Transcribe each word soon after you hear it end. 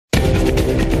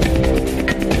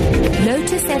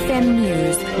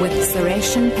with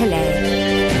Sureshan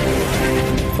Pillay.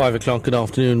 5 o'clock, good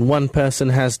afternoon. One person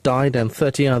has died and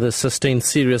 30 others sustained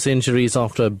serious injuries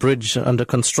after a bridge under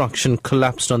construction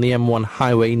collapsed on the M1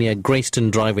 highway near Greyston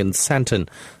Drive in Sandton,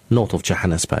 north of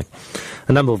Johannesburg.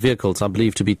 A number of vehicles are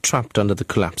believed to be trapped under the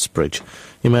collapsed bridge.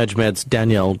 Emerge Med's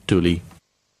Danielle Dooley.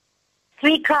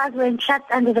 3 cars were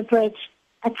entrapped under the bridge.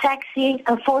 A taxi,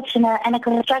 a Fortuner and a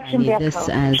construction vehicle.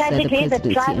 Tragically, the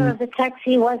driver of the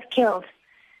taxi was killed.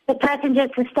 The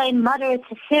passengers sustained moderate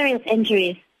to serious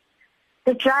injuries.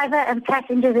 The driver and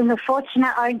passengers in the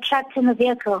Fortuner are entrapped in the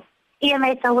vehicle.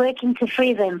 EMS are working to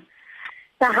free them.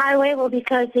 The highway will be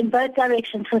closed in both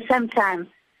directions for some time.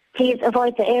 Please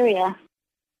avoid the area.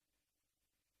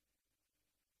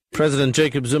 President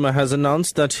Jacob Zuma has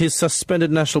announced that his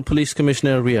suspended National Police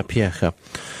Commissioner Ria Piecha.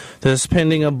 There is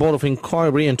pending a board of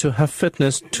inquiry into her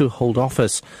fitness to hold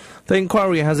office. The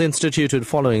inquiry has instituted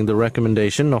following the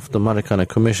recommendation of the Marikana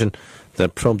Commission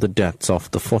that probed the deaths of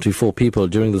the 44 people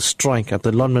during the strike at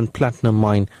the Lonmin Platinum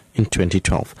Mine in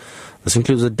 2012. This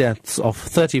includes the deaths of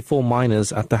 34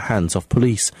 miners at the hands of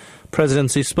police.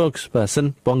 Presidency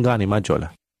spokesperson Bongani Majola.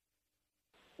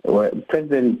 Well,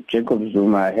 President Jacob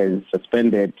Zuma has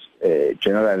suspended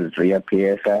General Ria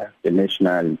Piecha, the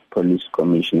National Police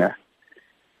Commissioner.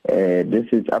 This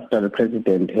is after the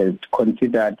President has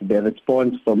considered the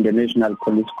response from the National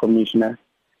Police Commissioner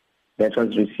that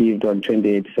was received on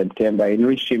 28 September, in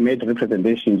which she made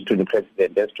representations to the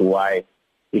President as to why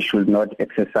he should not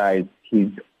exercise his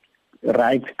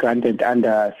rights granted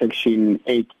under Section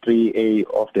 83A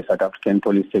of the South African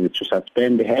Police Service to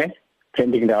suspend her,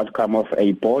 pending the outcome of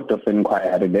a board of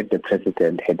inquiry that the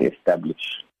President had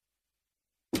established.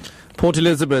 Port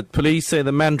Elizabeth police say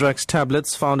the Mandrax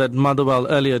tablets found at Motherwell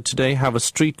earlier today have a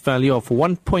street value of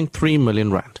 1.3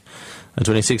 million rand. A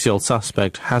 26-year-old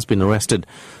suspect has been arrested.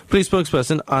 Police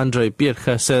spokesperson Andre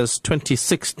Bircher says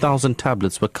 26,000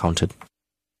 tablets were counted.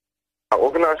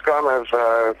 Organised crime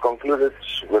has concluded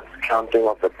with counting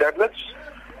of the tablets,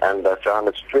 and found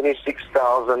it's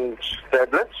 26,000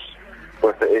 tablets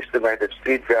with the estimated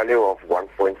street value of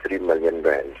 1.3 million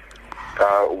rand.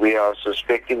 We are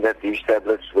suspecting that these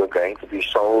tablets were going to be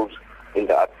sold in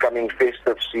the upcoming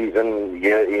festive season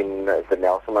here in the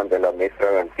Nelson Mandela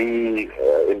Metro and P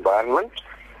environment,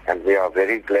 and we are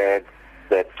very glad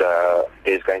that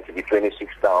there's going to be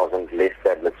 26,000 less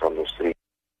tablets on the street.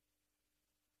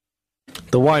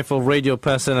 The wife of radio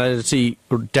personality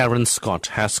Darren Scott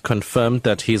has confirmed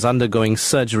that he is undergoing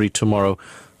surgery tomorrow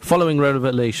following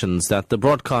revelations that the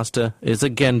broadcaster is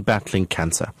again battling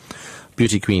cancer.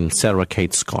 Beauty queen Sarah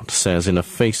Kate Scott says in a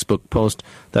Facebook post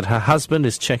that her husband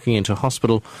is checking into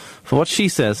hospital for what she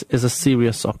says is a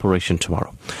serious operation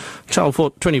tomorrow.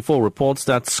 Channel 24 reports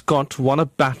that Scott won a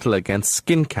battle against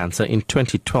skin cancer in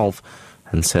 2012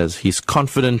 and says he's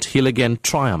confident he'll again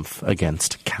triumph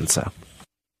against cancer.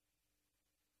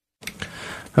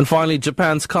 And finally,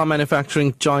 Japan's car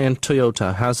manufacturing giant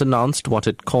Toyota has announced what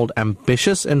it called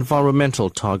ambitious environmental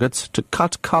targets to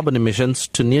cut carbon emissions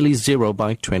to nearly zero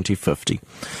by 2050.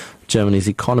 Germany's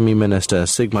economy minister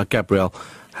Sigmar Gabriel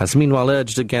has meanwhile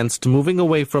urged against moving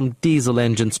away from diesel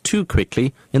engines too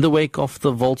quickly in the wake of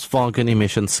the Volkswagen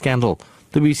emissions scandal.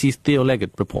 The BBC's Theo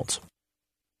Leggett reports.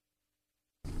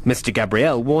 Mr.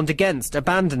 Gabriel warned against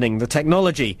abandoning the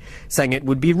technology, saying it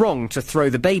would be wrong to throw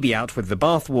the baby out with the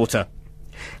bathwater.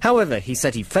 However, he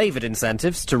said he favoured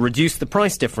incentives to reduce the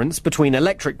price difference between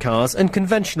electric cars and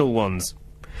conventional ones.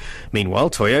 Meanwhile,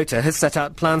 Toyota has set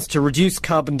out plans to reduce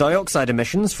carbon dioxide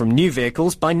emissions from new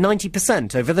vehicles by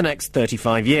 90% over the next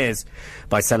 35 years,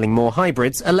 by selling more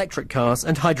hybrids, electric cars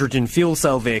and hydrogen fuel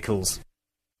cell vehicles.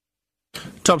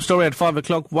 Top story at 5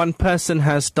 o'clock. One person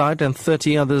has died and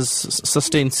 30 others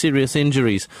sustained serious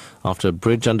injuries after a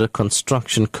bridge under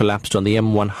construction collapsed on the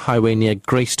M1 highway near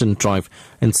Greyston Drive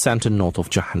in Sandton, north of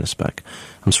Johannesburg.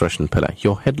 I'm Sureshan Pillay.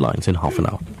 Your headlines in half an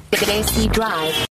hour. JC Drive.